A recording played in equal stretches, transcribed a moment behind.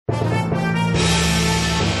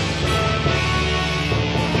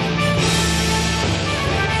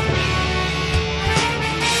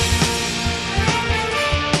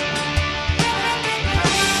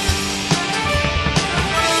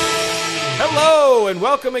and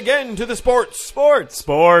welcome again to the Sports Podcast.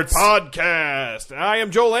 I am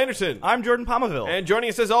Joel Anderson. I'm Jordan Palmaville. And joining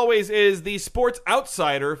us as always is the sports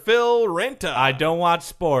outsider, Phil Renta. I don't watch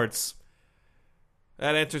sports.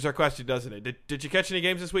 That answers our question, doesn't it? Did you catch any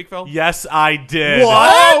games this week, Phil? Yes, I did.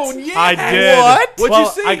 What? Oh, yeah. I did. What? What'd Well, you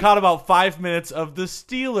see? I caught about 5 minutes of the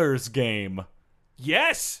Steelers game.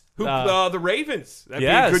 Yes. The Ravens. That'd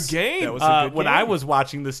Yes. be a good game. That was a good when game. I was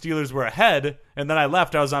watching, the Steelers were ahead, and then I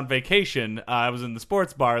left. I was on vacation. I was in the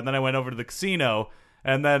sports bar, and then I went over to the casino,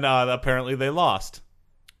 and then apparently they lost.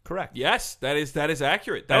 Correct. Yes, that is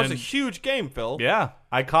accurate. That was a And- huge game, Phil. Yeah,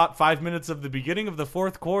 I caught 5 minutes of the beginning of the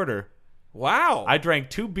fourth quarter. Wow. I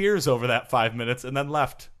drank 2 beers over that 5 minutes and then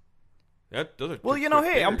left. Those are Well, good- you know,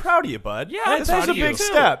 good hey, I'm beers. proud of you, bud. Yeah, I'm this proud was a of you, big too.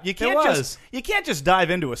 step. You It can't was. just dive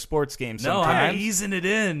into a sports game No, I'm sometimes. easing it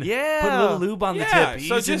in. Yeah. Put a little lube on the Yeah, tip.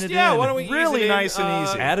 so Easing just it yeah, in. why don't we Really ease it in? nice and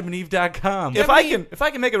easy. AdamandEve.com. If I I mean-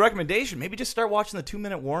 can make a recommendation, maybe just start watching the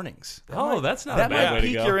 2-minute warnings. That's not That a bad might way to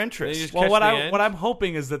pique go. your Then you interest. just Well, catch what the I end. what I'm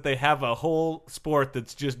hoping is that they have a whole sport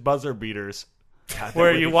that's just buzzer beaters, God, that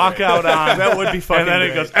where would you be walk great. out on That would be fucking and then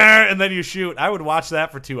it great. goes and then you shoot. I would watch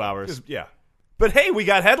that for 2 hours. Yeah. But hey, we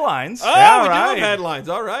got headlines. Oh, Yeah, we do have right. headlines.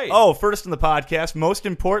 All right. Oh, first in the podcast, most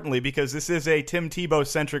importantly, because this is a Tim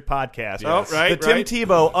Tebow-centric podcast. Oh, right, The Tim right.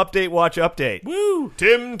 Tebow Update Watch Update. Woo!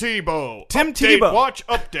 Tim Tebow. Tim Update, Tebow. Watch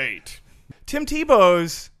update. Tim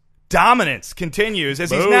Tebow's dominance continues as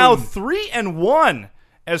he's Boom. now 3-1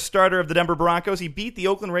 as starter of the Denver Broncos. He beat the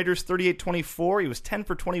Oakland Raiders 38-24. He was 10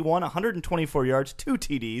 for 21, 124 yards, 2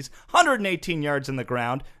 TDs, 118 yards in the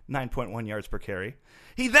ground, 9.1 yards per carry.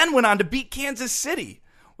 He then went on to beat Kansas City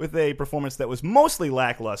with a performance that was mostly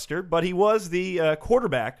lackluster, but he was the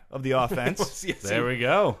quarterback of the offense. Yes, There we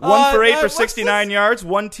go. 1 for 8 for what's 69 yards,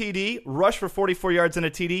 1 TD, rush for 44 yards and a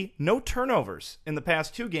TD, no turnovers in the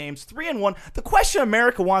past 2 games, 3-1. The question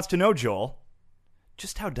America wants to know, Joel,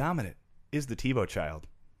 just how dominant is the Tebow child?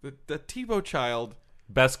 The Tebow child.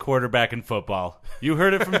 Best quarterback in football. You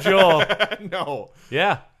heard it from Joel. No.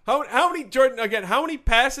 Yeah. How many, Jordan, again, how many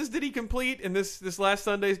passes did he complete in this last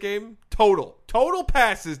Sunday's game? Total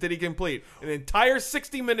passes did he complete? An entire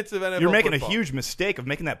 60 minutes of NFL You're making football. a huge mistake of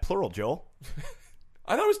making that plural, Joel.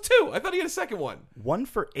 I thought it was 2. I thought he had a second one. 1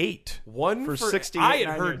 for 8. 1 for for 68. I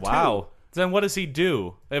had heard 2. Wow. Then what does he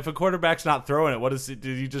do? If a quarterback's not throwing it, what does he do?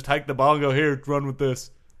 You just hike the ball and go, here, run with this?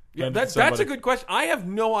 Yeah, And that's somebody- a good question. I have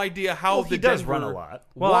no idea how Well, the he does Denver run a lot.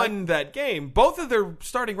 won that game. Both of their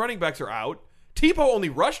starting running backs are out. Tebow only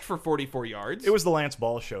rushed for 44 yards. It was the Lance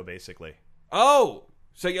Ball show, basically. Oh,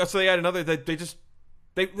 so they had another.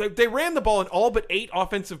 They ran the ball in all but 8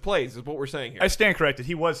 offensive plays. Is what we're saying here. I stand corrected.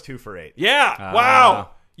 He was 2 for 8. Yeah.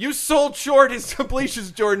 Wow. You sold short his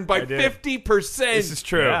completions, Jordan, by I did. 50%. This is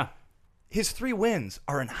true. Yeah. His 3 wins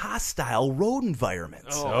are in hostile road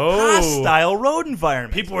environments. Oh. Hostile road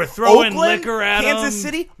environments. People were throwing Oakland, liquor at Kansas him.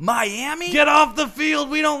 City, Miami. Get off the field.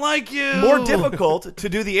 We don't like you. More difficult to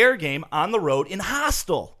do the air game on the road in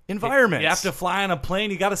hostile environments. You have to fly on a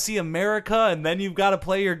plane. You got to see America, and then you've got to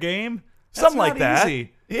play your game. That's something like not that.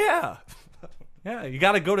 Easy. Yeah. Yeah, you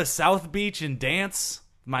got to go to South Beach and dance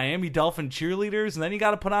Miami Dolphin cheerleaders, and then you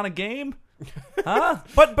got to put on a game. Huh?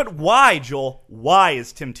 But why, Joel? Why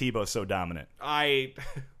is Tim Tebow so dominant?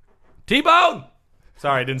 T-Bone.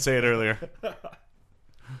 Sorry, I didn't say it earlier.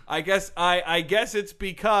 I guess it's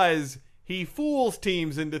because he fools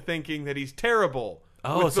teams into thinking that he's terrible.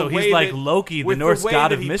 Oh, with so the he's way like that- Loki, the with Norse way god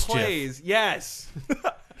that of he mischief. plays. Yes.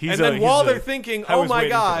 He's And then he's while they're thinking, I oh was my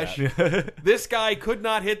waiting for gosh, this guy could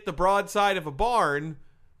not hit the broadside of a barn.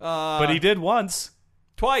 but he did once.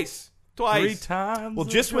 Twice. 3 times. Well,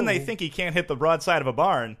 just when they ago. think he can't hit the broadside of a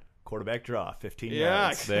barn, quarterback draw, 15 Yeah.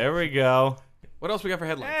 yards. There we go. What else we got for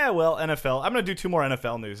headlines? Well, NFL. I'm going to do 2 more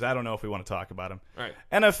NFL news. I don't know if we want to talk about them. All right.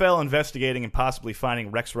 NFL investigating and possibly finding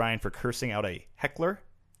Rex Ryan for cursing out a heckler.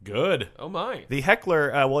 Good. Oh my. The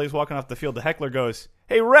heckler, while he's walking off the field, the heckler goes,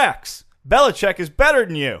 "Hey, Rex, Belichick is better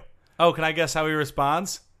than you." Oh, can I guess how he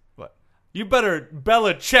responds? What? You better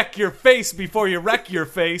Bella check your face before you wreck your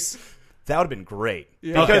face. That would have been great.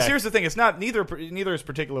 Yeah. Because Okay. here's the thing: it's not neither is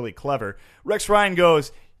particularly clever. Rex Ryan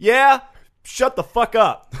goes, "Yeah, shut the fuck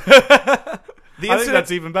up." The I think that's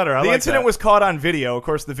even better. I the like incident that. was caught on video. Of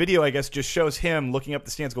course, the video, I guess, just shows him looking up the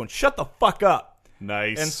stands, going, "Shut the fuck up."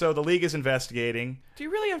 Nice. And so the league is investigating. Do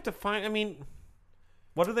you really have to find? I mean,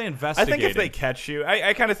 what are they I investigating? think if they catch you,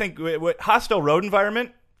 I kind of think with hostile road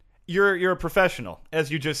environment, you're a professional,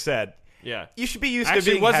 as you just said. yeah. You should be used to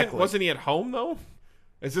Actually, being heckled. wasn't he at home though?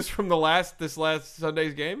 Is this from this last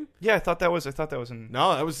Sunday's game? Yeah, I thought that was in.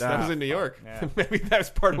 No, that was in New York. Yeah. Maybe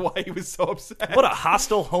that's part of why he was so upset. What a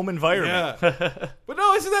hostile home environment. Yeah. But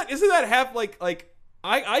no, isn't that half like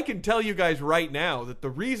I can tell you guys right now that the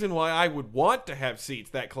reason why I would want to have seats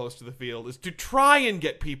that close to the field is to try and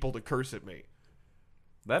get people to curse at me.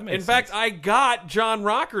 That makes In fact, I got John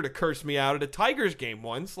Rocker to curse me out at a Tigers game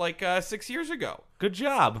once, like 6 years ago. good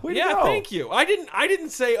job. Way to Yeah, go. thank you. I didn't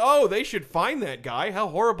say, oh, they should find that guy. How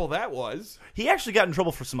horrible that was. He actually got in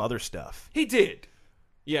trouble for some other stuff. He did.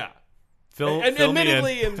 Yeah. Fill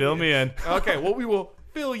admittedly, me in. Fill me in. Okay, well, we will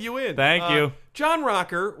fill you in. Thank you. John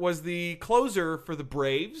Rocker was the closer for the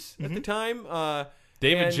Braves at the time.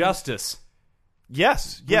 David and- Justice.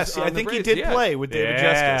 Yes. on I the think he Braves, did yeah. play with David Yeah.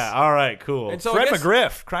 Justice. All right. Cool. And so Fred I guess,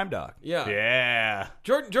 McGriff, crime dog. Yeah. yeah.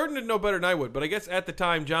 Jordan didn't know better than I would, but I guess at the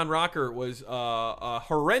time, John Rocker was a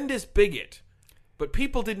horrendous bigot. But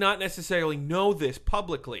people did not necessarily know this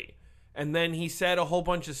publicly. And then he said a whole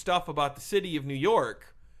bunch of stuff about the city of New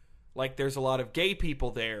York, like there's a lot of gay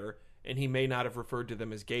people there, and he may not have referred to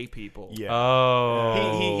them as gay people. Yeah.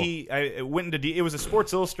 Oh. He went into it was a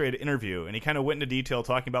Sports Illustrated interview, and he kind of went into detail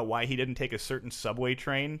talking about why he didn't take a certain subway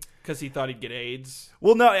train. Because he thought he'd get AIDS.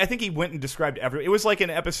 Well, no, I think he went and described every. It was like an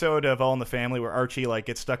episode of All in the Family where Archie like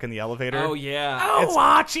gets stuck in the elevator. Oh, yeah. Oh,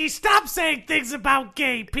 Archie, stop saying things about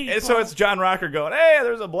gay people. And so it's John Rocker going, "Hey,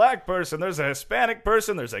 there's a black person, there's a Hispanic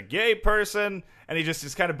person, there's a gay person," and he just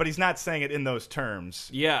is kind of, but he's not saying it in those terms.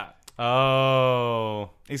 Yeah. Oh.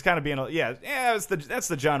 He's kind of being, that's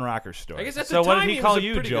the John Rocker story. I guess at the So what time, did he was call a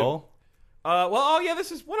you, pretty Joel?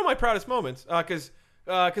 This is one of my proudest moments because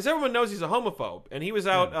everyone knows he's a homophobe, and he was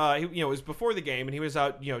out. It was before the game, and he was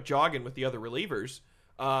out, jogging with the other relievers,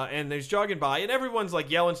 and there's jogging by, and everyone's like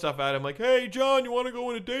yelling stuff at him, like, "Hey, John, you want to go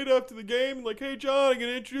on a date after the game?" And like, "Hey, John, I'm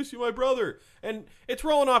gonna introduce you to my brother," and it's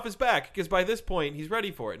rolling off his back because by this point he's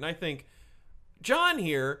ready for it, and I think John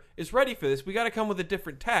here is ready for this. We got to come with a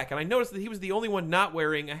different tack, and I noticed that he was the only one not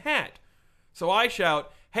wearing a hat, so I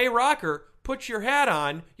shout, "Hey, Rocker, put your hat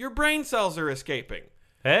on, your brain cells are escaping."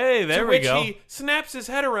 Hey, there to we which go. he snaps his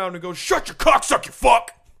head around and goes, "Shut your cocksuck, you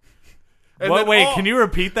fuck!" And What? then Wait, can you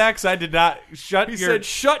repeat that? Because I did not. He said,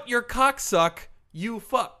 "Shut your cocksuck, you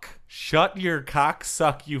fuck," Shut your cock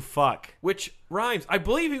suck, you fuck. which rhymes. I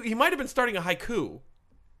believe he might have been starting a haiku.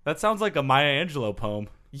 That sounds like a Maya Angelou poem.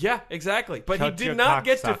 Yeah, exactly. But Shut he your did not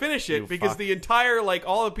get to cocksuck, finish you it because fuck. the entire,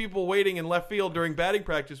 all the people waiting in left field during batting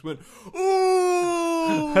practice went,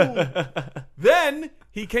 "Ooh!" Then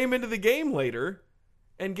he came into the game later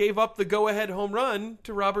and gave up the go-ahead home run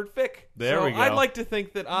to Robert Fick. There we go. I'd like to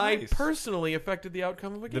think that I Nice. personally affected the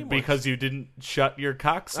outcome of a game. Because you didn't shut your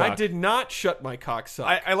cock suck. I did not shut my cocksuck.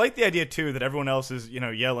 I like the idea too that everyone else is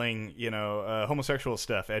yelling homosexual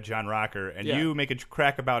stuff at John Rocker, and Yeah. you make a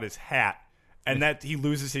crack about his hat, and that he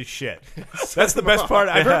loses his shit. That's the best part.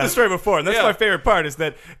 I've heard the story before, and that's Yeah. my favorite part. Is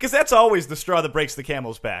that because that's always the straw that breaks the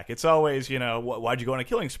camel's back. It's always why'd you go on a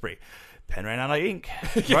killing spree? Pen ran out of ink.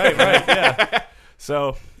 Right, yeah.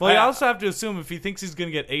 So Well, you also have to assume if he thinks he's going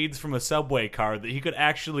to get AIDS from a subway car, that he could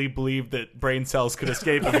actually believe that brain cells could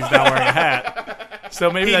escape if he's not wearing a hat.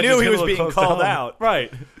 So maybe He that knew just he hit a was little being close to called home. out.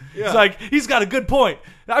 Right. It's like, he's got a good point.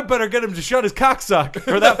 I better get him to shut his cocksuck,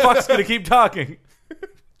 or that fuck's going to keep talking.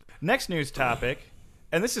 next news topic,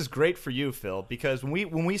 and this is great for you, Phil, because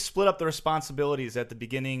when we split up the responsibilities at the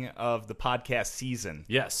beginning of the podcast season,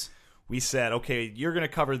 Yes. we said, okay, you're going to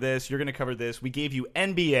cover this, you're going to cover this. We gave you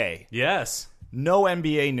NBA. Yes. No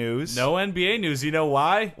NBA news. No NBA news. You know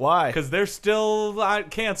why? Why? Because they're still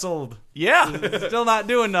canceled. Yeah, Still not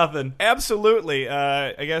doing nothing. absolutely.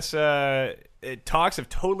 I guess talks have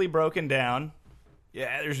totally broken down.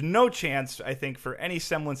 Yeah, there's no chance, I think, for any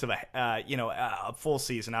semblance of a full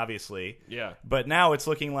season, obviously. Yeah. But now it's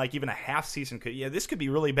looking like even a half season could. Yeah, this could be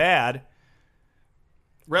really bad.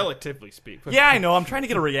 Relatively speaking. Yeah, I know. I'm trying to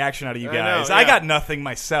get a reaction out of you I know, guys. yeah. I got nothing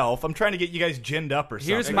myself. I'm trying to get you guys ginned up or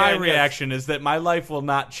something. Here's my Again, yes. reaction is that my life will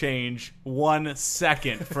not change 1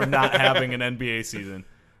 second from not having an NBA season.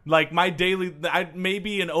 Like my daily,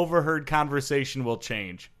 maybe an overheard conversation will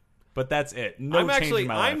change, but that's it. No change in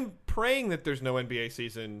my life. I'm praying that there's no NBA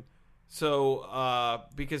season. So,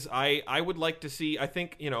 because I would like to see, I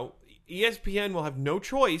think, ESPN will have no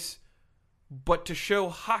choice but to show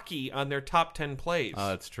hockey on their top 10 plays.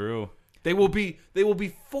 That's true. They will be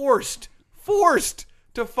forced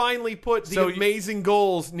to finally put the So you- amazing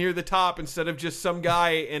goals near the top instead of just some guy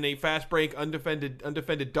in a fast break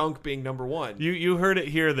undefended dunk being number one. You heard it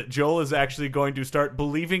here that Joel is actually going to start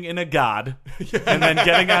believing in a god and then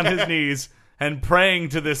getting on his knees and praying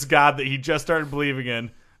to this god that he just started believing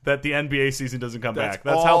in that the NBA season doesn't come back.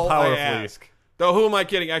 That's how all I powerfully. ask. Though, who am I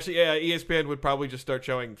kidding? Actually, yeah, ESPN would probably just start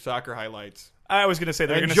showing soccer highlights. I was going to say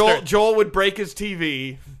they're going And to start. Joel would break his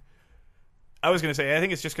TV. I was going to say, I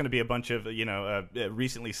think it's just going to be a bunch of,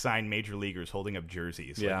 recently signed major leaguers holding up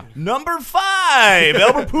jerseys. Yeah. Like, number 5,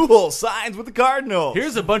 Albert Pujols signs with the Cardinals.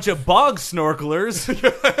 Here's a bunch of bog snorkelers.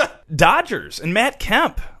 Dodgers and Matt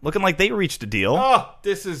Kemp looking like they reached a deal. Oh,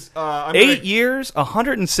 this is 8 years,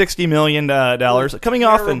 $160 million. Coming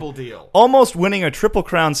off terrible an deal. almost winning a Triple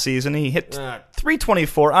Crown season. He hit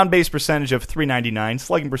 324, on-base percentage of 399,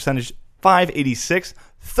 slugging percentage 586,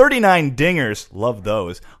 39 dingers, love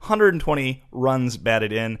those, 120 runs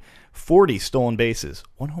batted in, 40 stolen bases,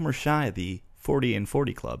 1 homer shy of the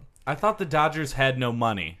 40-40 club. I thought the Dodgers had no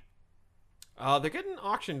money. They're getting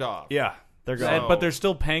auctioned off. Yeah, they're going. So- But they're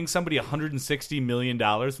still paying somebody $160 million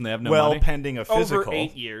when they have no Well, money? pending a physical. Over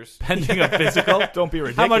 8 years. Pending a physical? Don't be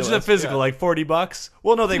ridiculous. How much is a physical? Yeah. Like $40?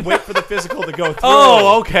 Well, no, they wait for the physical to go through.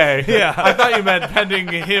 Oh, okay. Yeah. I thought you meant pending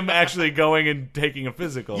him actually going and taking a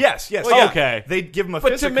physical. Yes. Well, yeah. Okay. They'd give him a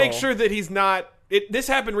But physical. to make sure that he's not... This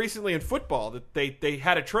happened recently in football, that they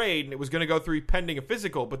had a trade, and it was going to go through pending a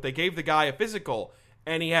physical, but they gave the guy a physical,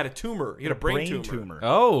 and he had a tumor. He had a brain tumor.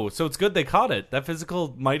 Oh, so it's good they caught it. That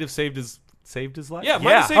physical might have saved his life? Yeah,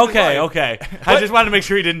 might have saved his Okay, life. okay. I just wanted to make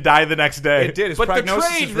sure he didn't die the next day. It did. His But the prognosis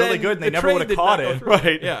trade is really then- good, and they the never trade would have did caught not go it. through.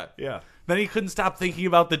 Right. Yeah. Yeah. Then he couldn't stop thinking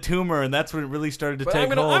about the tumor, and that's when it really started to But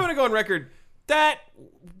take I'm hold. gonna go on record that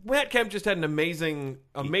Matt Kemp just had an amazing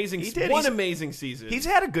he did. one He's- amazing season. He's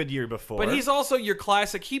had a good year before. but he's also your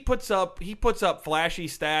classic. He puts up flashy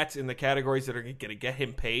stats in the categories that are going to get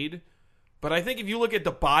him paid. But I think if you look at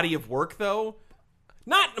the body of work, though,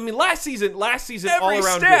 last season every all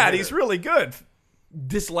around stat. He's really good.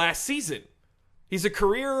 this last season. He's a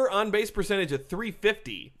career on-base percentage of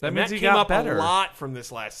 350. That and means that he came got up better. a lot from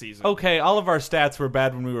this last season. Okay, all of our stats were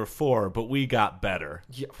bad when we were 4, but we got better.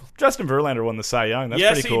 Yeah. Justin Verlander won the Cy Young. That's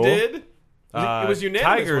Yes, pretty cool. he did. It was unanimous.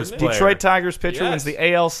 Tigers wasn't it? player. Detroit Tigers pitcher Yes. wins the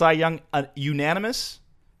AL Cy Young unanimous.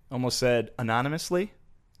 Almost said anonymously.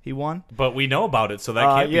 He won. But we know about it, so that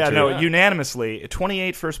can't be true. unanimously.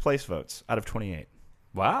 28 first place votes out of 28.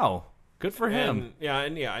 Wow. Good for him.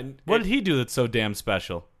 And What did he do that's so damn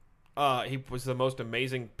special? he was the most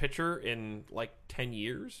amazing pitcher in like 10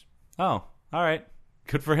 years. Oh, all right.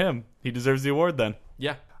 Good for him. He deserves the award then.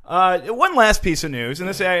 Yeah. One last piece of news, and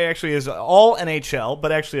this actually is all NHL,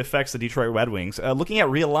 but actually affects the Detroit Red Wings. Looking at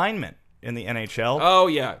realignment in the NHL. Oh,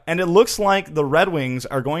 yeah. And it looks like the Red Wings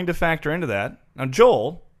are going to factor into that. Now,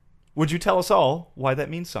 Joel, would you tell us all why that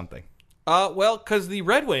means something? Well, because the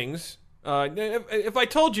Red Wings, if I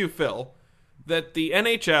told you, Phil, that the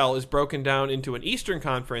NHL is broken down into an Eastern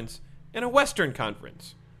Conference and a Western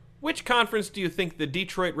Conference, which conference do you think the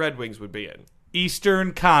Detroit Red Wings would be in?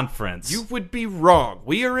 Eastern Conference. You would be wrong.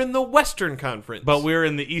 We are in the Western Conference. But we're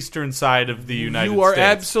in the eastern side of the United States. You are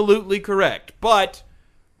absolutely correct. But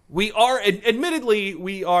we are, admittedly,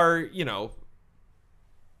 we are,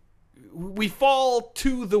 we fall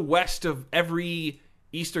to the west of every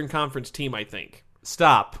Eastern Conference team, I think.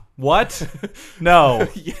 Stop. What? No.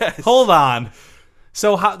 Yes. Hold on.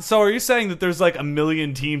 So are you saying that there's like a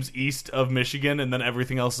million teams east of Michigan and then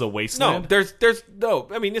everything else is a No, wasteland? there's no.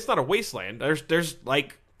 I mean, it's not a wasteland. There's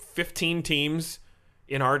like 15 teams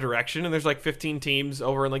in our direction, and there's like 15 teams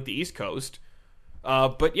over in like the East Coast.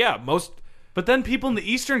 But yeah, But then people in the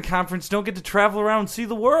Eastern Conference don't get to travel around and see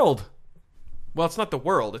the world. well, it's not the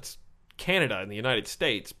world. It's Canada and the United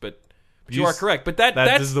States. But you You are s- correct. But That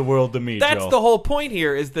that's is the world to me, that's Joe. the whole point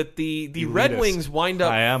here. Is that the Red Elitist. Wings wind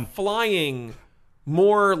up I am. flying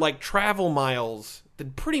more like travel miles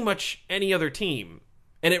than pretty much any other team,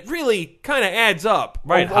 and it really kind of adds up.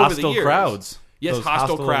 Right, over the hostile years. crowds. Yes, Those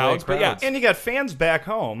hostile away crowds, but yeah. And you got fans back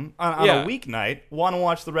home on Yeah. a weeknight, want to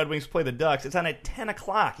watch the Red Wings play the Ducks. It's on at 10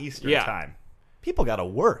 o'clock Eastern Yeah. time. People got to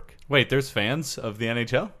work. Wait, there's fans of the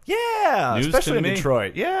NHL? Yeah, News especially to in me.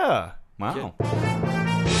 Detroit. Yeah. Wow.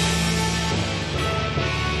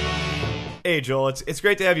 Hey, Joel, it's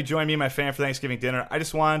great to have you join me and my family for Thanksgiving dinner. I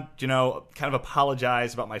just want, kind of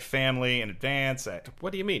apologize about my family in advance.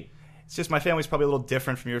 What do you mean? It's just my family's probably a little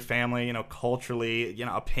different from your family, culturally,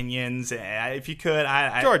 opinions. If you could,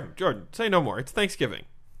 Jordan, say no more. It's Thanksgiving.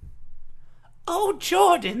 Oh,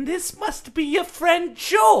 Jordan, this must be your friend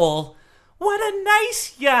Joel. What a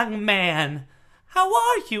nice young man. How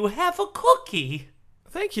are you? Have a cookie.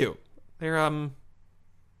 Thank you. They're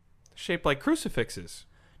shaped like crucifixes.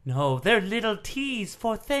 No, they're little teas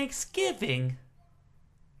for Thanksgiving.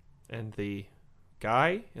 And the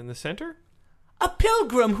guy in the center? A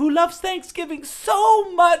pilgrim who loves Thanksgiving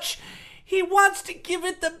so much, he wants to give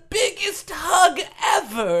it the biggest hug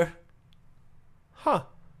ever. Huh.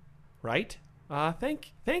 Right?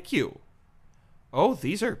 Thank you. Oh,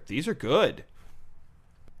 these are good.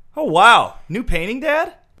 Oh, wow. New painting,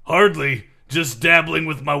 Dad? Hardly. Just dabbling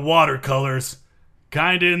with my watercolors.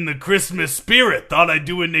 Kinda in the Christmas spirit. Thought I'd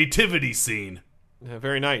do a nativity scene.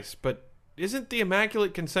 Very nice, but isn't the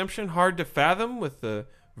Immaculate Conception hard to fathom with the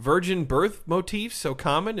virgin birth motif so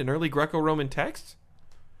common in early Greco-Roman texts?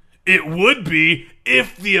 It would be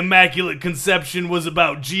if the Immaculate Conception was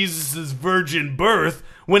about Jesus' virgin birth,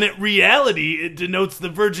 when in reality it denotes the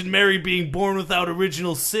Virgin Mary being born without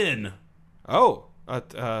original sin. Oh,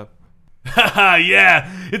 Haha,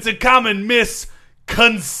 yeah, it's a common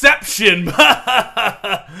misconception.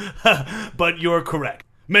 But you're correct.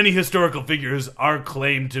 Many historical figures are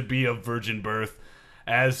claimed to be of virgin birth,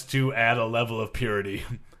 as to add a level of purity.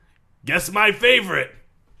 Guess my favorite.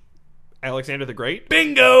 Alexander the Great?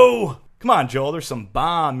 Bingo! Come on, Joel. There's some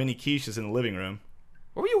bomb mini quiches in the living room.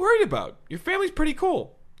 What were you worried about? Your family's pretty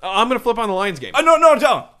cool. I'm going to flip on the Lions game. No,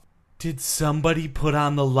 don't. Did somebody put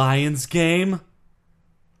on the Lions game?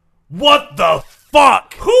 What the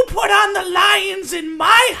fuck? Who put on the lions in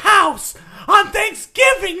my house? On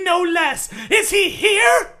Thanksgiving, no less. Is he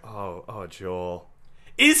here? Oh, Joel.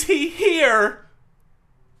 Is he here?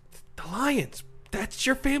 The Lions. That's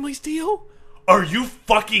your family's deal? Are you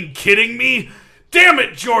fucking kidding me? Damn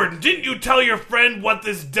it, Jordan, didn't you tell your friend what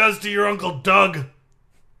this does to your Uncle Doug?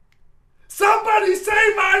 Somebody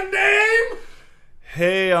say my name!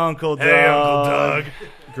 Hey, Uncle Doug. Hey, Uncle Doug.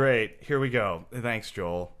 Great. Here we go. Thanks,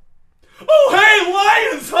 Joel. Oh, hey,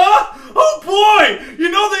 Lions, huh? Oh, boy! You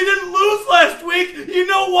know they didn't lose last week. You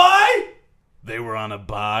know why? They were on a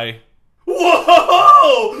bye.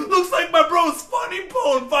 Whoa! Looks like my bro's funny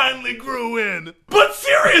bone finally grew in. But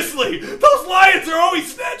seriously, those Lions are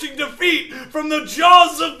always snatching defeat from the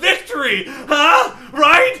jaws of victory, huh?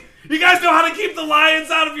 Right? You guys know how to keep the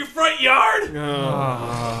Lions out of your front yard?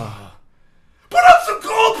 Put up some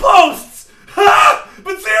goalposts! Huh?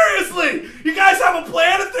 But seriously, you guys have a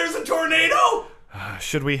plan if there's a tornado?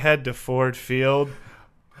 Should we head to Ford Field?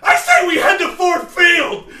 I say we head to Ford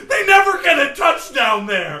Field! They never get a touchdown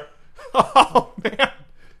there! Oh, man.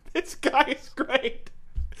 This guy is great.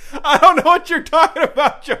 I don't know what you're talking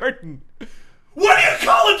about, Jordan. What do you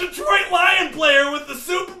call a Detroit Lion player with the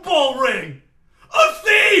Super Bowl ring? A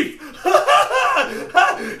thief!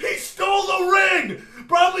 He stole the ring!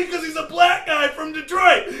 Probably because he's a black guy from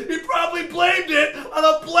Detroit. He probably blamed it on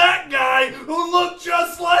a black guy who looked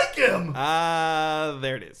just like him.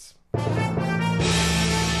 There it is.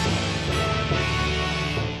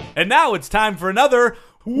 And now it's time for another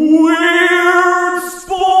Weird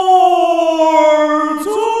Sports!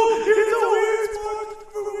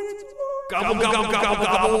 Gobble, gobble, gobble,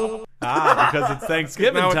 gobble. Because it's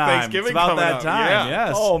Thanksgiving Now it's time. Thanksgiving it's about coming that up, time, yeah.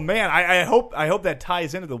 yes. Oh, man. I hope that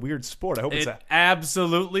ties into the weird sport. I hope it's It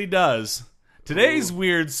absolutely does. Today's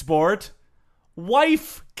weird sport,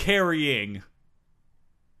 wife carrying.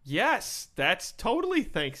 Yes, that's totally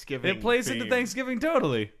Thanksgiving. It plays into themed. Thanksgiving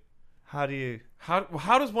totally. How do you...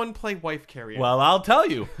 How does one play wife carrying? Well, I'll tell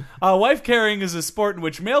you. Wife carrying is a sport in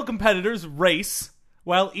which male competitors race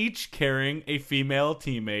while each carrying a female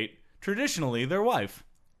teammate, traditionally their wife.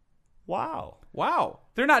 Wow.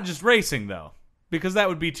 They're not just racing, though, because that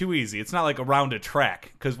would be too easy. It's not like around a track,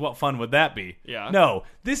 because what fun would that be? Yeah. No,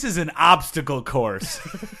 this is an obstacle course.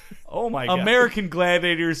 Oh, my God. American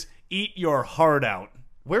Gladiators, eat your heart out.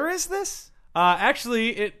 Where is this?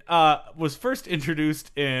 Actually, it was first introduced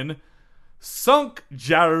in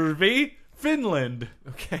Sunkajärvi, Finland.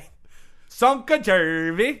 Okay.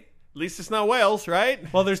 Sunkajärvi. At least it's not Wales,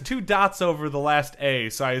 right? Well, there's two dots over the last A,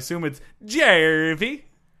 so I assume it's Järvi.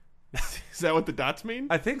 Is that what the dots mean?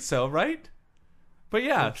 I think so, right? But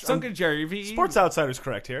yeah, Sunkajärvi. Sports Outsider's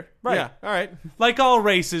correct here. Right. Yeah, all right. Like all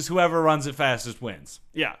races, whoever runs it fastest wins.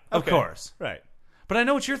 Yeah. Of okay. course. Right. But I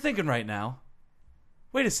know what you're thinking right now.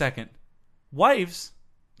 Wait a second. Wives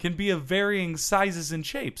can be of varying sizes and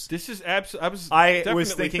shapes. This is I definitely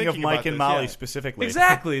was thinking of Mike about and this, Molly yeah. specifically.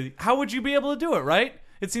 Exactly. How would you be able to do it, right?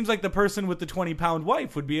 It seems like the person with the 20-pound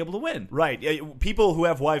wife would be able to win. Right. People who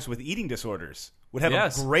have wives with eating disorders would have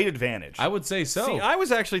Yes. a great advantage. I would say so. See, I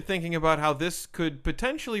was actually thinking about how this could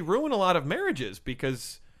potentially ruin a lot of marriages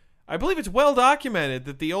because I believe it's well documented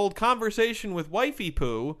that the old conversation with wifey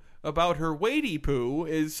poo about her weighty poo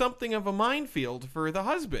is something of a minefield for the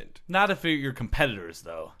husband. Not if you're competitors,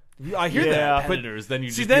 though. I hear Yeah. that, but Competitors, then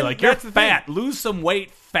you see, just then be like, you're that's the thing. fat. Lose some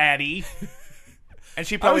weight, fatty. and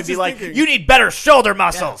she'd probably was be just like, thinking- you need better shoulder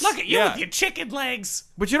muscles. Look at you Yeah. with your chicken legs.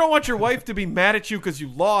 But you don't want your wife to be mad at you because you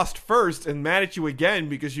lost first and mad at you again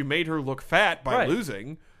because you made her look fat by Right.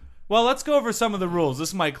 losing. Well, let's go over some of the rules.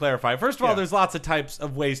 This might clarify. First of all, Yeah. there's lots of types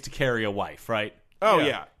of ways to carry a wife, right? Oh, Yeah.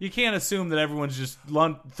 yeah. You can't assume that everyone's just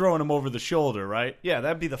throwing them over the shoulder, right? Yeah,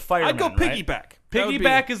 that'd be the fireman, I'd go right? piggyback. That would be-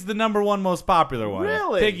 Piggyback is the number one most popular one.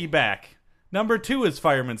 Really? Piggyback. Number 2 is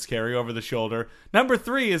fireman's carry over the shoulder. Number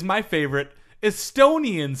 3 is my favorite,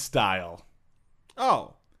 Estonian style.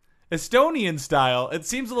 Oh. Estonian style, it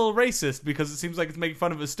seems a little racist because it seems like it's making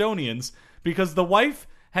fun of Estonians because the wife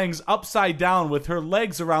hangs upside down with her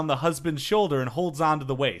legs around the husband's shoulder and holds on to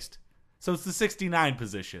the waist. So it's the 69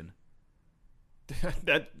 position.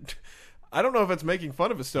 That I don't know if it's making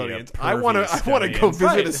fun of Estonians. Yeah, I want to go Estonians. visit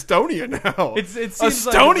Right. Estonia now. It seems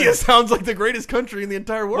Estonia like sounds like the greatest country in the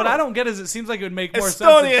entire world. What I don't get is it seems like it would make more sense.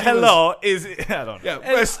 Estonia, if she was- hello, is I don't know.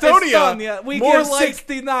 Yeah, Estonia, we more give like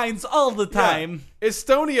 69s all the time.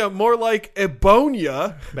 Estonia, more like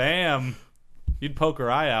Ebonia. Bam. You'd poke her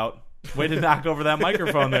eye out. Way to knock over that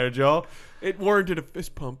microphone there, Joel. It warranted a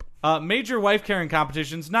fist pump. Major wife carrying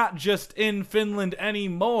competitions, not just in Finland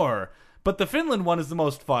anymore. But the Finland one is the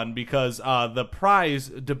most fun because the prize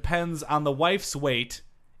depends on the wife's weight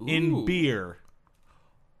in Ooh. beer.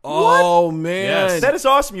 Oh man, Yes. That is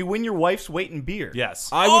awesome. You win your wife's weight in beer. Yes.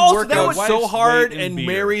 I Oh, would so work that out was- so wife's hard weight in and beer.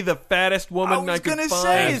 marry the fattest I woman I was could gonna find.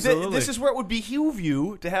 say Absolutely. this is where it would behoove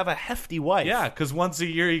you to have a hefty wife. Yeah, because once a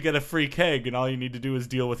year you get a free keg, and all you need to do is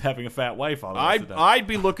deal with having a fat wife all the rest of the time. I'd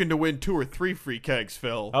be looking to win 2 or 3 free kegs,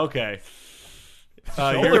 Phil. Okay.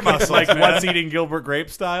 Shoulder You're muscles, like man. once eating Gilbert Grape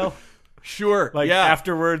style? Sure. Like yeah.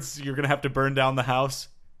 afterwards, you're going to have to burn down the house?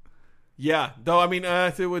 Yeah. Though I mean,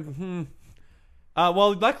 it would.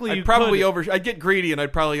 Well, luckily you I'd probably could. I'd get greedy and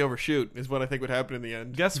I'd probably overshoot. Is what I think would happen in the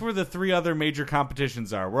end. Guess where the 3 other major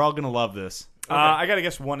competitions are. We're all going to love this. I gotta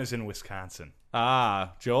guess one is in Wisconsin.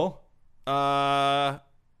 Joel?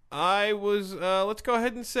 I was. Let's go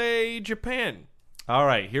ahead and say Japan. All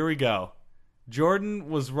right, here we go. Jordan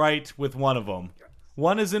was right with one of them.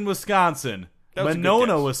 One is in Wisconsin. That was a good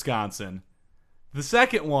Monona, guess. Wisconsin. The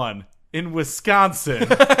second one in Wisconsin.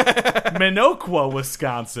 Minocqua,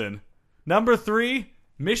 Wisconsin. Number 3,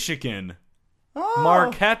 Michigan.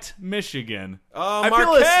 Marquette, Michigan. I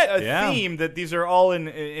feel it's Marquette. a Yeah. theme that these are all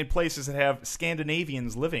in places that have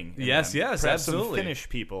Scandinavians living. in Yes, them. yes, Perhaps some absolutely. Finnish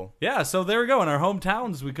people. Yeah, so there we go. In our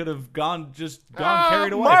hometowns, we could have gone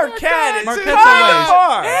carried away. Marquette is Marquette's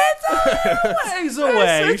far. ways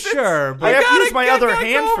away, It's- sure. I But, have to gotta use my get other that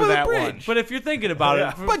hand over for the that bridge. one. but if you're thinking about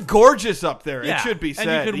Yeah. it, But gorgeous up there. yeah, It should be said.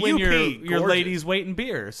 and you could win UP, your gorgeous. lady's weight in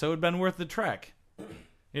beer, so it would have been worth the trek.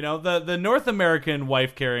 You know, the North American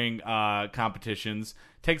wife carrying competitions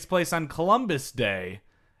takes place on Columbus Day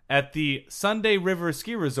at the Sunday River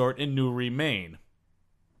Ski Resort in Newry, Maine.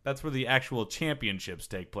 That's where the actual championships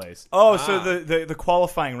take place. Oh, so the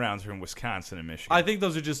qualifying rounds are in Wisconsin and Michigan. I think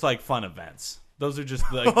those are just like fun events. Those are just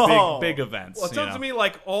like Oh. big events. Well, it you sounds know? to me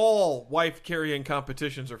like all wife carrying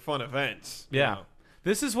competitions are fun events. you Yeah. know.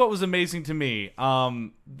 This is what was amazing to me.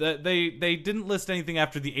 They didn't list anything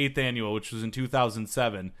after the 8th annual, which was in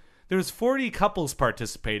 2007. There was 40 couples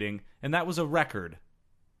participating, and that was a record.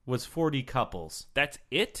 Was 40 couples. That's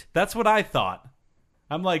it? That's what I thought.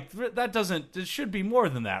 I'm like, it should be more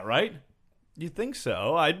than that, right? You think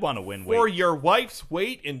so? I'd want to win For weight. your wife's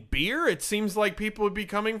weight in beer, it seems like people would be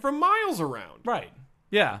coming from miles around. Right.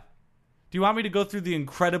 Yeah. Do you want me to go through the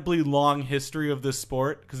incredibly long history of this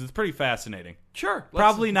sport? Because it's pretty fascinating. Sure.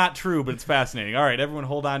 Probably not true, but it's fascinating. All right, everyone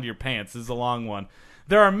hold on to your pants. This is a long one.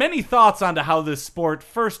 There are many thoughts onto how this sport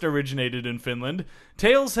first originated in Finland.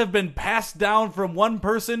 Tales have been passed down from one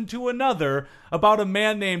person to another about a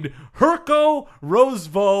man named Herkko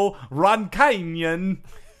Rosvo Rankainen.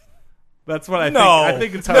 That's what I think. No. I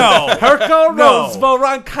think it's No. Herkko No. Rosvo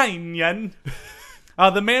Rankainen.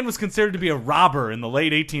 The man was considered to be a robber in the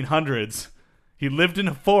late 1800s. He lived in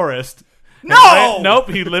a forest. No! Nope,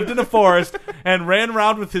 he lived in a forest and ran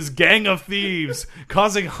around with his gang of thieves,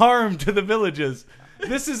 causing harm to the villages.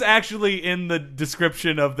 This is actually in the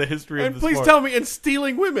description of the history And of the please sport. tell me, and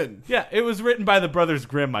stealing women. Yeah, it was written by the Brothers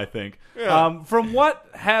Grimm, I think. Yeah. From what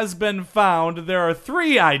has been found, there are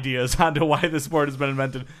 3 ideas onto why the sport has been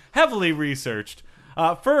invented, heavily researched.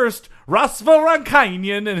 First, Rosvo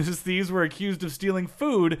Rankainen and his thieves were accused of stealing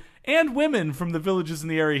food and women from the villages in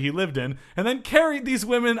the area he lived in, and then carried these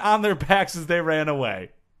women on their backs as they ran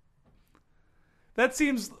away. That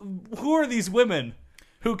seems... Who are these women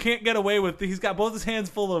who can't get away with... He's got both his hands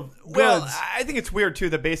full of goods. Well, I think it's weird, too,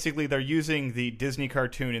 that basically they're using the Disney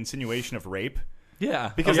cartoon insinuation of rape.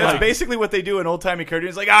 yeah. Because I'm that's like, basically what they do in old-timey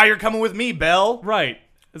cartoons. Like, you're coming with me, Belle. Right.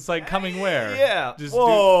 It's like coming where? Yeah. Just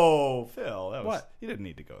Whoa, Phil. That was, What? You didn't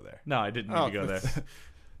need to go there. No, I didn't need Oh. to go there.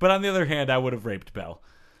 But on the other hand, I would have raped Belle.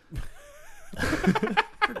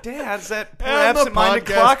 Her dad's that And perhaps the minded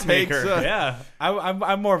podcast clockmaker. takes, Yeah,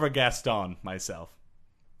 I'm more of a Gaston myself.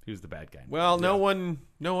 He was the bad guy. Well, no one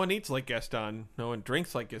eats like Gaston. No one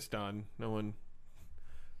drinks like Gaston. No one.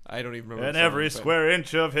 I don't even remember. And the song, every but- square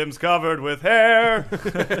inch of him's covered with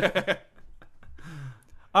hair.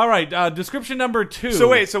 All right, description number 2. So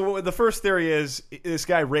wait, so the first theory is this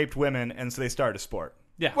guy raped women, and so they started a sport.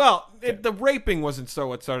 Yeah. Well, the raping wasn't so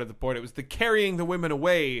what started the point. It was the carrying the women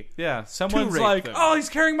away. Yeah, someone's rape like, them. oh, he's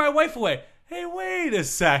carrying my wife away. Hey, wait a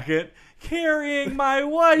second. Carrying my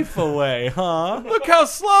wife away, huh? Look how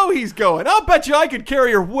slow he's going. I'll bet you I could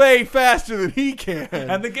carry her way faster than he can.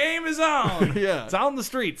 And the game is on. Yeah. It's on the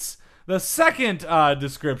streets. The second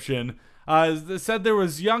description said there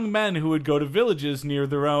was young men who would go to villages near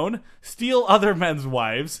their own, steal other men's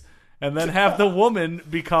wives, and then have the woman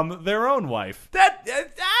become their own wife.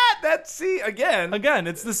 See, again. Again,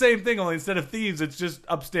 it's the same thing, only instead of thieves, it's just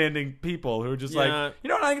upstanding people who are just like, you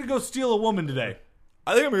know what, I'm going to go steal a woman today.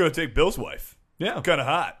 I think I'm going to take Bill's wife. Yeah. Kind of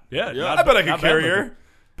hot. Yeah. I bet I could not carry bad her. looking.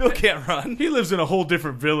 Bill can't run. He lives in a whole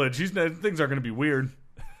different village. Things are going to be weird.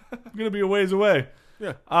 Going to be a ways away.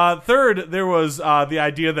 Yeah. Third, there was the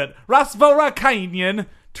idea that Rasvorakainen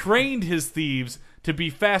trained his thieves to be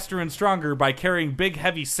faster and stronger by carrying big,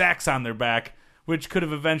 heavy sacks on their back, which could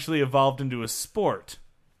have eventually evolved into a sport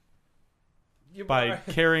by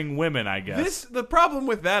carrying women, I guess. The problem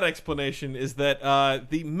with that explanation is that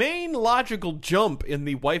the main logical jump in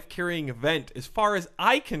the wife carrying event, as far as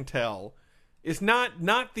I can tell, is not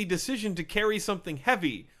the decision to carry something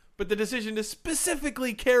heavy, but the decision to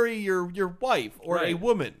specifically carry your wife or a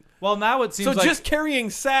woman. Well, now it seems So like... just carrying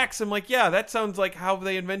sacks, I'm like, yeah, that sounds like how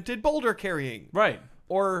they invented boulder carrying. Right.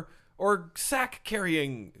 Or sack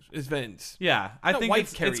carrying events. Yeah, I Not think wife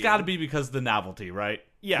it's carrying. got to be because of the novelty, right?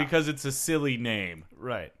 Yeah. Because it's a silly name.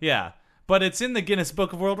 Right. Yeah. But it's in the Guinness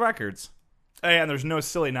Book of World Records. Hey, and there's no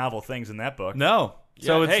silly novel things in that book. No.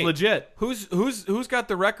 So Yeah, it's hey, legit. Who's got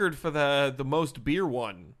the record for the most beer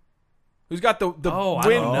won? Who's got the win know. the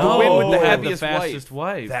win with the Oh, heaviest fastest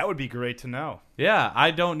wife. That would be great to know. Yeah,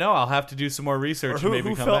 I don't know. I'll have to do some more research Or and who, maybe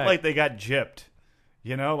who come felt back. like they got gypped?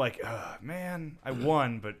 You know, like, man, I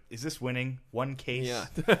won, but is this winning? One case? Yeah.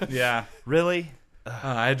 Yeah. Really?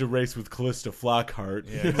 I had to race with Callista Flockhart.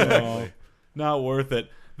 Yeah, exactly. Not worth it.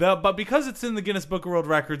 But because it's in the Guinness Book of World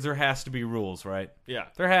Records, there has to be rules, right? Yeah.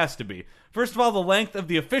 There has to be. First of all, the length of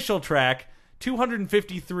the official track,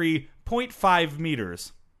 253.5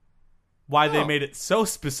 meters. Why they Oh. made it so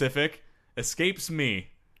specific escapes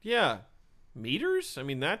me. Yeah. Meters? I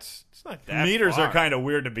mean, it's not that Meters far. are kind of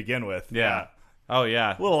weird to begin with. Yeah. Oh,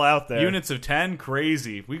 yeah. A little out there. Units of 10,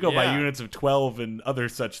 crazy. We go by Yeah. units of 12 and other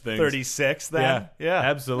such things. 36 then? Yeah.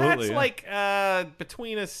 Absolutely. That's yeah. like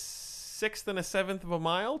between a sixth and a seventh of a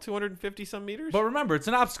mile, 250 some meters. But remember, it's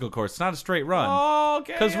an obstacle course. It's not a straight run.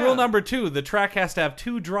 Okay. Because rule number 2, the track has to have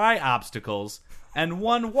 2 dry obstacles and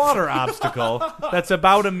 1 water obstacle that's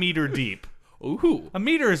about a meter deep. Ooh. A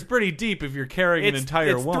meter is pretty deep if you're carrying an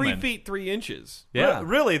entire it's woman. 3 feet 3 inches. Yeah,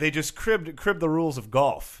 Really, they just cribbed the rules of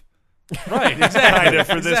golf. right. Exactly. Kind of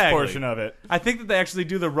for this Exactly. portion of it. I think that they actually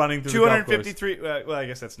do the running through the golf course. 253. Well, I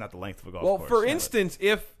guess that's not the length of a golf Well, course. for instance,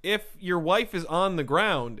 if your wife is on the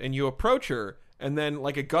ground and you approach her and then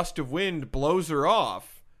like a gust of wind blows her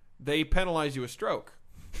off, they penalize you a stroke.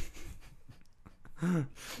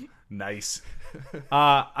 Nice.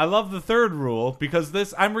 I love the third rule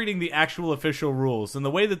because I'm reading the actual official rules, and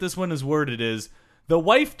the way that this one is worded is: the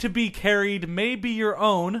wife to be carried may be your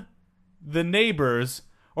own, the neighbor's,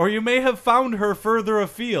 or you may have found her further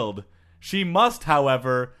afield. She must,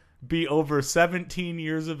 however, be over 17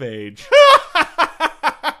 years of age.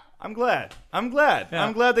 I'm glad. I'm glad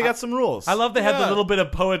they got some rules. I love they had the Yeah. little bit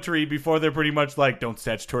of poetry before they're pretty much like, don't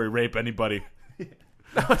statutory rape anybody.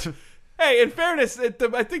 Hey, in fairness,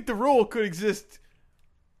 I think the rule could exist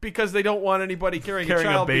because they don't want anybody carrying Carrying a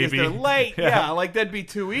a child because baby. they're late. Yeah. Yeah, like that'd be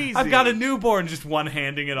too easy. I've got a newborn, just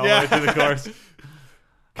one-handing it all Yeah. the way through the course.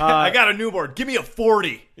 I got a newborn. Give me a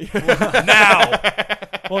 40 now.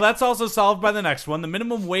 Well, that's also solved by the next one. The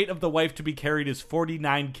minimum weight of the wife to be carried is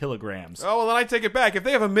 49 kilograms. Oh, well, then I take it back. If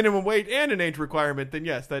they have a minimum weight and an age requirement, then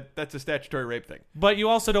yes, that's a statutory rape thing. But you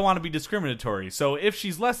also don't want to be discriminatory. So if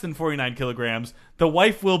she's less than 49 kilograms, the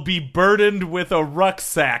wife will be burdened with a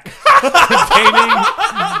rucksack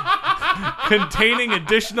containing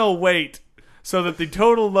additional weight so that the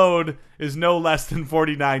total load is no less than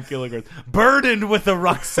 49 kilograms. Burdened with a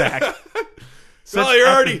rucksack. Well,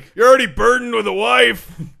 you're already burdened with a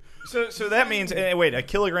wife. So that means wait, a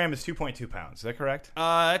kilogram is 2.2 pounds. Is that correct?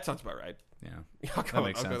 That sounds about right. Yeah. I'll go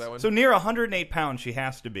makes I'll go sense. that one. So near 108 pounds she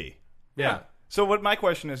has to be. yeah. So what my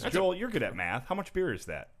question is, Joel, you're good at math. How much beer is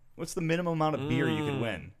that? What's the minimum amount of beer you could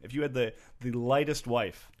win if you had the lightest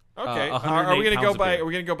wife? Okay. 108 Are we gonna go pounds of by? beer. Are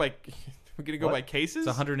we gonna go by? We're gonna go by cases. It's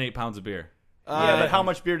 108 pounds of beer. Yeah, but how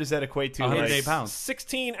much beer does that equate to? 108 Like, pounds.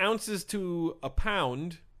 16 ounces to a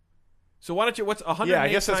pound. So why don't you? What's 108? Yeah, I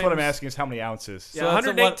guess that's what I'm times- asking is how many ounces. Yeah, So that's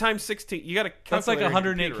 108 what- times 16. You got to. That's like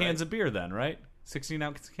 108 cans of beer then, right?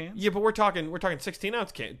 16-ounce cans? Yeah, but we're talking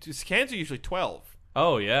 16-ounce cans. Cans are usually 12.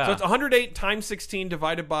 Oh, yeah. So it's 108 times 16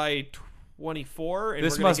 divided by 24. And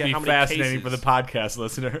This we're gonna must get be how many fascinating cases. for the podcast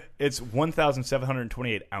listener. It's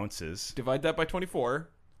 1,728 ounces. Divide that by 24.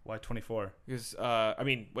 Why 24? Because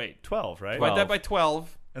wait. 12, right? Divide that by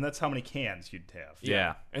 12. And that's how many cans you'd have.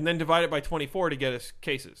 Yeah. And then divide it by 24 to get us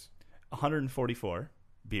cases. 144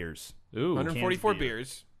 beers. Ooh. 144 cans of beer.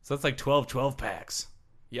 beers. So that's like 12 packs.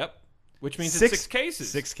 Yep. Which means Six- it's 6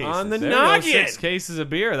 cases. 6 cases. On the There we go, noggin. 6 cases of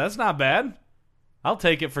beer. That's not bad. I'll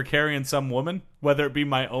take it for carrying some woman, whether it be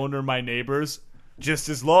my own or my neighbor's. Just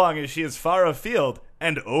as long as she is far afield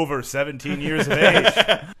and over 17 years of age.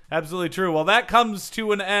 Absolutely true. Well, that comes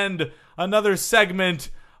to an end. Another segment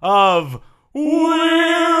of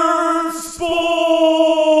Weird Sports.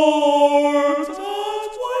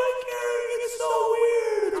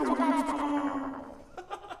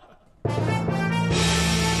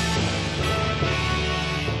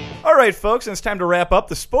 All right, folks, and it's time to wrap up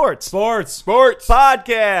the sports Sports.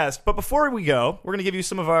 podcast. But before we go, we're going to give you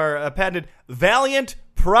some of our patented Valiant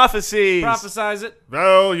prophecies. Prophesize it.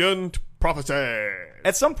 Valiant prophecy.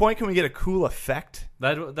 At some point, can we get a cool effect?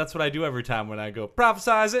 That's what I do every time when I go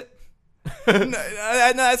prophesize it. No,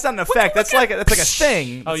 that's not an effect. That's like a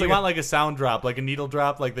thing. Oh, It's you like want like a sound drop, like a needle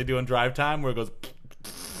drop, like they do in Drive Time, where it goes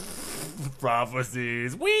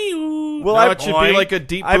prophecies. Wee. Well, Now it should be like a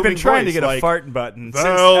deep I've been booming trying to voice, get like, a fart button since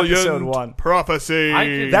episode 1.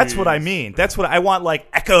 prophecy. That's what I mean. That's what I want. Like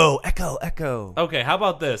echo, echo, echo. Okay, how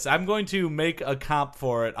about this? I'm going to make a comp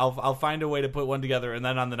for it. I'll find a way to put one together, and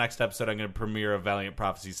then on the next episode, I'm going to premiere a Valiant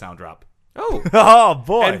Prophecy sound drop. Oh. Oh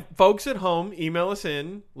boy. And folks at home, email us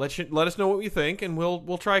in. Let us know what you think, and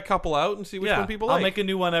we'll try a couple out and see which one people I'll like. make a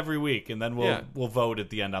new one every week, and then Yeah. we'll vote at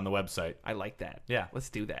the end on the website. I like that. Yeah. Let's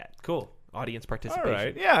do that. Cool. Audience All participation.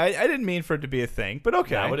 right. Yeah, I didn't mean for it to be a thing, but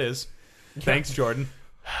okay. Now it is. Thanks, Jordan.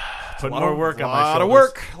 Put A lot more of- work on my lot shoulders. of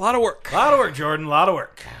work. A lot of work. A lot of work, Jordan. A lot of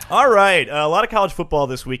work. All right, a lot of college football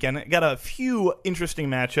this weekend. Got a few interesting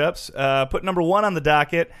matchups. Put number 1 on the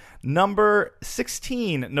docket. Number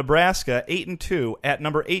 16, Nebraska, 8-2. At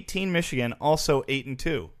number 18, Michigan, also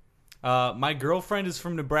 8-2. My girlfriend is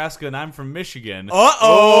from Nebraska, and I'm from Michigan.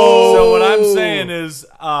 Uh-oh! So what I'm saying is,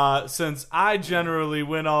 since I generally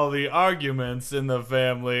win all the arguments in the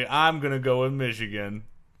family, I'm going to go with Michigan.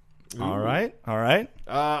 All right, all right.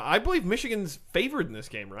 I believe Michigan's favored in this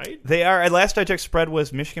game, right? They are. At last I checked, spread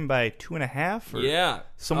was Michigan by 2.5. Or Yeah,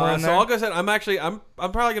 somewhere in so there. I'll go ahead. I'm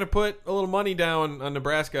probably going to put a little money down on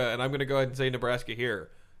Nebraska, and I'm going to go ahead and say Nebraska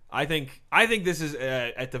here. I think this is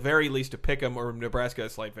at the very least a pick 'em or Nebraska a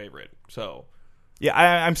slight favorite. So Yeah,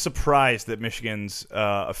 I'm surprised that Michigan's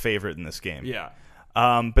a favorite in this game. yeah,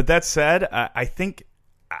 But that said, I think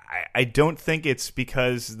I don't think it's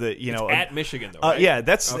because at Michigan though. Right? Yeah,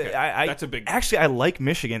 that's Okay. that's a big. Actually, I like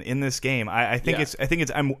Michigan in this game. I think Yeah.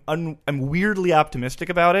 it's I'm weirdly optimistic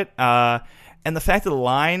about it. And the fact that the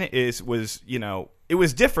line was it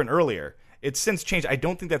was different earlier. It's since changed. I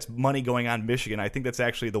don't think that's money going on Michigan. I think that's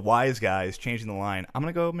actually the wise guys changing the line. I'm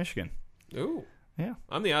gonna go Michigan. Ooh, Yeah.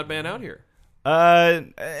 I'm the odd man out here.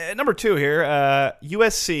 Number 2 here,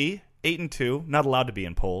 USC 8-2, not allowed to be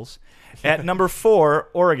in polls. At number 4,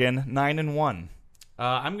 Oregon 9-1.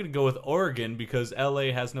 I'm going to go with Oregon because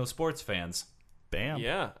LA has no sports fans. Bam.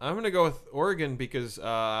 Yeah, I'm going to go with Oregon because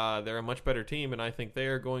they're a much better team, and I think they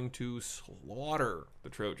are going to slaughter the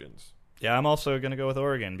Trojans. Yeah, I'm also going to go with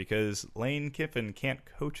Oregon because Lane Kiffin can't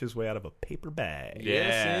coach his way out of a paper bag.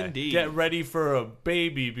 Yes, indeed. Get ready for a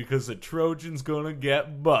baby because the Trojan's going to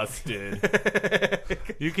get busted.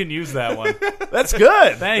 You can use that one. That's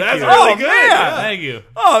good. Thank That's you. really Oh, good. man. Yeah. Thank you.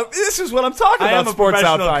 Oh, this is what I'm talking I about, am a Sports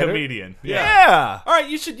professional Outsider. comedian. Yeah. All right,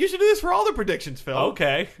 you should do this for all the predictions, Phil.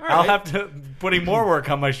 Okay. All I'll right. have to putting more work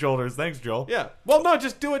on my shoulders. Thanks, Joel. Yeah. Well, no,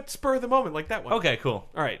 just do it spur of the moment like that one. Okay, cool.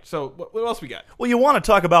 All right. So what else we got? Well, you want to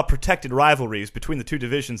talk about protected rivalries between the two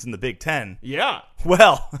divisions in the Big Ten. Yeah.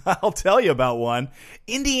 Well, I'll tell you about one.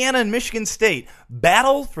 Indiana and Michigan State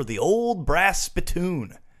battle for the old brass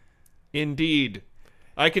spittoon. Indeed.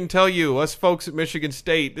 I can tell you, us folks at Michigan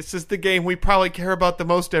State, this is the game we probably care about the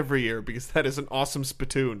most every year because that is an awesome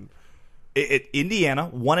spittoon. Indiana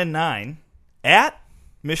 1-9 at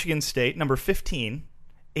Michigan State, number 15,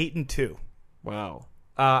 8-2. Wow.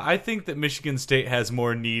 I think that Michigan State has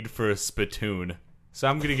more need for a spittoon. So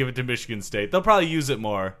I'm going to give it to Michigan State. They'll probably use it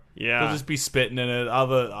more. Yeah. They'll just be spitting in it. All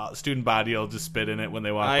the student body will just spit in it when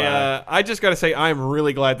they walk by. I just got to say, I'm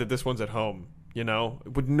really glad that this one's at home You know,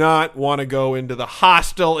 would not want to go into the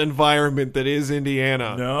hostile environment that is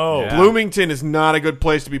Indiana. No. Yeah. Bloomington is not a good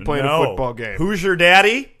place to be playing No. a football game. Who's your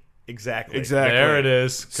daddy? Exactly. There it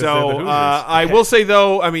is. 'Cause they're the So Hoosiers. I will say,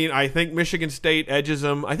 though, I mean, I think Michigan State edges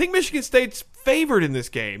them. I think Michigan State's favored in this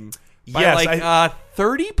game by Yes,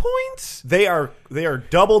 30 points. They are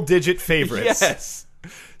double-digit favorites. Yes.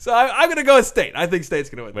 So I'm going to go with State. I think State's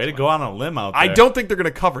going to win. Way to this go one. on a limb out there. I don't think they're going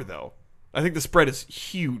to cover, though. I think the spread is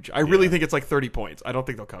huge. I really think it's like 30 points. I don't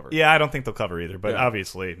think they'll cover. Yeah, I don't think they'll cover either, but Yeah.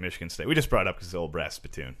 obviously Michigan State. We just brought it up because it's the old brass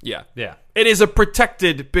spittoon. Yeah. Yeah. It is a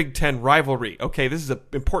protected Big Ten rivalry. Okay, this is an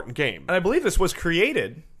important game. And I believe this was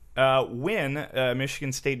created when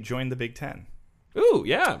Michigan State joined the Big Ten. Ooh,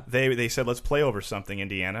 yeah. They said, let's play over something,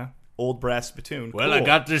 Indiana. Old brass spittoon. Well, Cool. I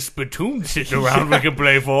got this spittoon sitting around we can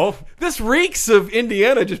play for. This reeks of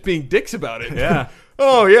Indiana just being dicks about it. Yeah.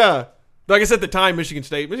 Oh, yeah. Like I said at the time, Michigan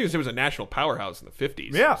State was a national powerhouse in the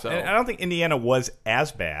 50s. Yeah, So. and I don't think Indiana was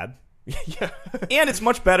as bad. yeah. And it's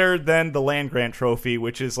much better than the Land Grant Trophy,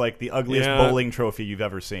 which is like the ugliest Yeah. bowling trophy you've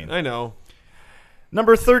ever seen. I know.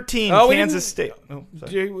 Number 13, Oh, we Kansas didn't- State. Oh,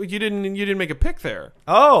 sorry. You didn't make a pick there.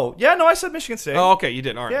 Oh, yeah, no, I said Michigan State. Oh, okay, you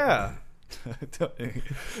did. All right. Yeah.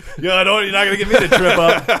 Yeah, I know you're not going to get me to trip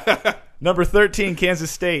up. Number 13, Kansas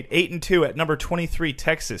State, 8-2 at number 23,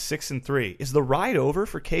 Texas, 6-3. Is the ride over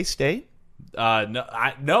for K-State?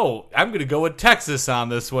 No, I'm going to go with Texas on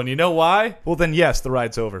this one. You know why? Well, then yes, the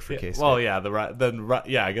ride's over for K-State. Well, yeah,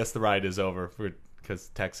 I guess the ride is over because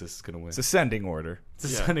Texas is going to win. It's ascending order. It's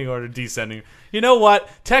ascending order, descending. You know what?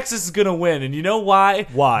 Texas is going to win, and you know why?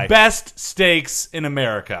 Why? Best steaks in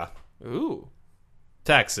America. Ooh.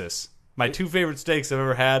 Texas. My two favorite steaks I've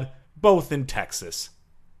ever had, both in Texas.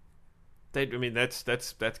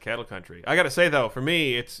 That's cattle country. I got to say though, for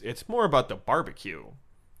me, it's more about the barbecue.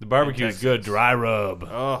 The barbecue's Texas. good, dry rub.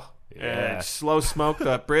 Oh, Yeah. and slow smoke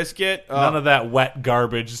the brisket. None of that wet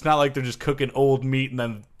garbage. It's not like they're just cooking old meat and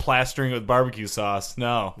then plastering it with barbecue sauce.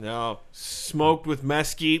 No. No, smoked with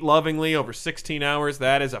mesquite lovingly over 16 hours.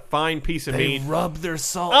 That is a fine piece of meat. rub their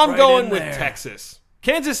salt. I'm going with Texas.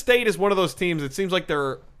 Kansas State is one of those teams that seems like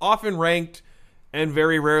they're often ranked and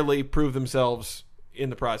very rarely prove themselves in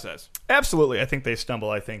the process. Absolutely. I think they stumble.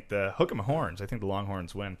 I think the hook 'em horns. I think the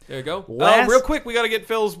Longhorns win. There you go. Last- Real quick, we got to get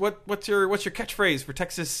Phil's. What's your catchphrase for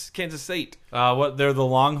Texas Kansas State? What? They're the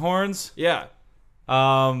Longhorns. Yeah.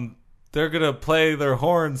 They're gonna play their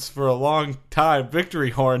horns for a long time. Victory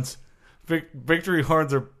horns. Victory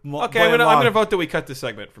horns are Okay, I'm gonna vote that we cut this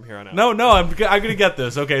segment from here on out. No, I'm gonna get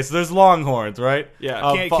this. Okay, so there's Longhorns, right?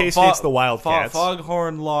 Yeah. K-State's the Wildcats.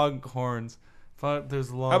 Foghorn Longhorns.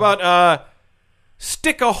 There's long. How about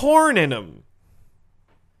stick a horn in them?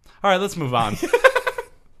 All right, let's move on.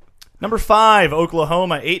 Number 5,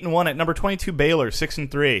 Oklahoma, 8-1 at number 22, Baylor,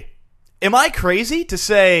 6-3. Am I crazy to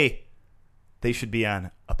say they should be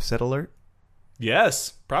on upset alert?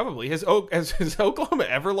 Yes. Probably. Has Oklahoma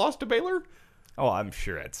ever lost to Baylor? Oh, I'm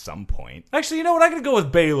sure at some point. Actually, you know what? I'm gonna go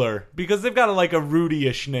with Baylor because they've got a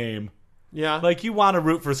Rudy-ish name. Yeah. Like you want to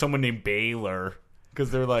root for someone named Baylor because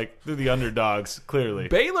they're the underdogs. Clearly,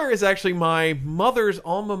 Baylor is actually my mother's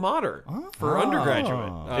alma mater for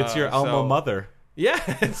undergraduate. it's your alma mater. Yeah,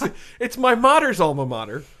 it's my mater's alma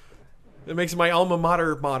mater. It makes my alma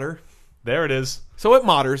mater. There it is. So it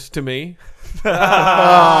matters to me. Boom.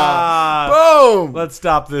 Let's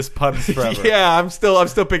stop this puns forever. Yeah, I'm still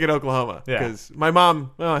picking Oklahoma Yeah. because my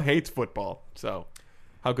mom hates football. So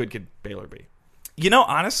how good could Baylor be? You know,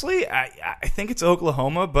 honestly, I think it's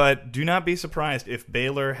Oklahoma, but do not be surprised if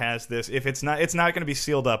Baylor has this. If it's not going to be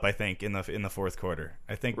sealed up. I think in the fourth quarter.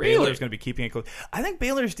 I think Really? Baylor's going to be keeping it close. I think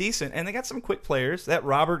Baylor's decent, and they got some quick players. That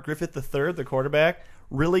Robert Griffith III, the quarterback,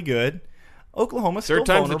 really good. Oklahoma's still Third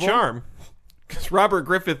time's vulnerable. the charm. Because Robert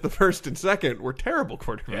Griffith, the first and second, were terrible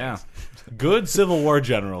quarterbacks. Yeah. Good Civil War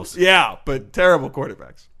generals. Yeah, but terrible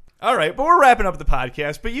quarterbacks. All right, but we're wrapping up the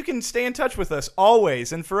podcast. But you can stay in touch with us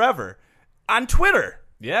always and forever on Twitter.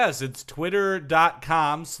 Yes, it's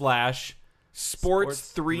twitter.com/ Sports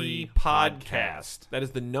 3 Podcast. Podcast. That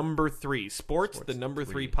is the number 3. Sports the number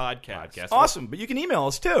 3 podcast. Awesome, but you can email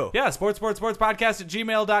us too. Yeah,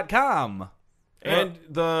 sportspodcast@gmail.com. And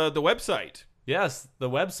the website. Yes, the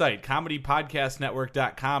website,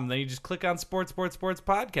 comedypodcastnetwork.com. Then you just click on Sports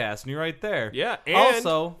Podcast, and you're right there. Yeah. And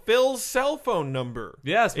Also, Phil's cell phone number.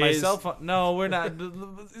 yes, my is- cell phone. No, we're not.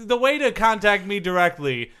 The way to contact me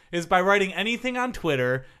directly is by writing anything on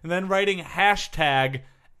Twitter and then writing hashtag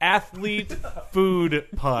athlete food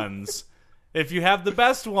puns. If you have the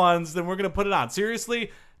best ones, then we're going to put it on.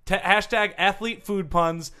 Seriously, Hashtag athlete food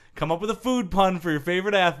puns. Come up with a food pun for your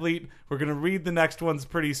favorite athlete. We're going to read the next ones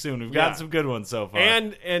pretty soon. We've gotten some good ones so far.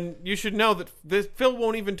 And you should know that Phil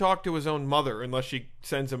won't even talk to his own mother unless she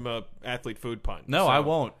sends him a athlete food pun. No, I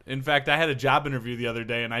won't. In fact, I had a job interview the other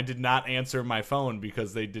day, and I did not answer my phone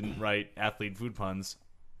because they didn't write athlete food puns.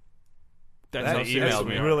 That's They emailed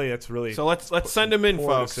me. It's really So let's send him in, poor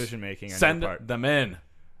folks. decision making. Send them in.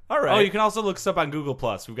 All right. Oh, you can also look us up on Google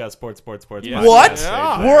Plus. We've got sports. Yeah. podcast What? page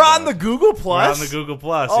Yeah. there. We're on the Google We're Plus. on the Google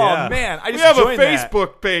Plus. Oh yeah. man, I We just have a joined that.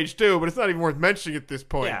 Facebook page too, but it's not even worth mentioning at this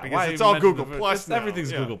point Yeah, because why it's even all mention Google the- Plus now.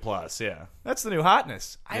 Everything's Yeah. Google Plus. Yeah. That's the new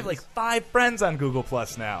hotness. I have like 5 friends on Google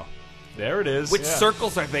Plus now. There it is. Which Yeah.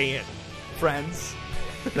 circles are they in? Friends.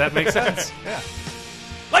 That makes sense. Yeah.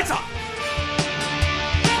 Lights off.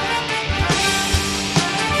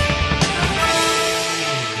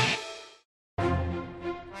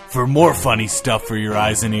 For more funny stuff for your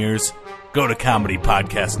eyes and ears, go to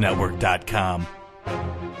comedypodcastnetwork.com.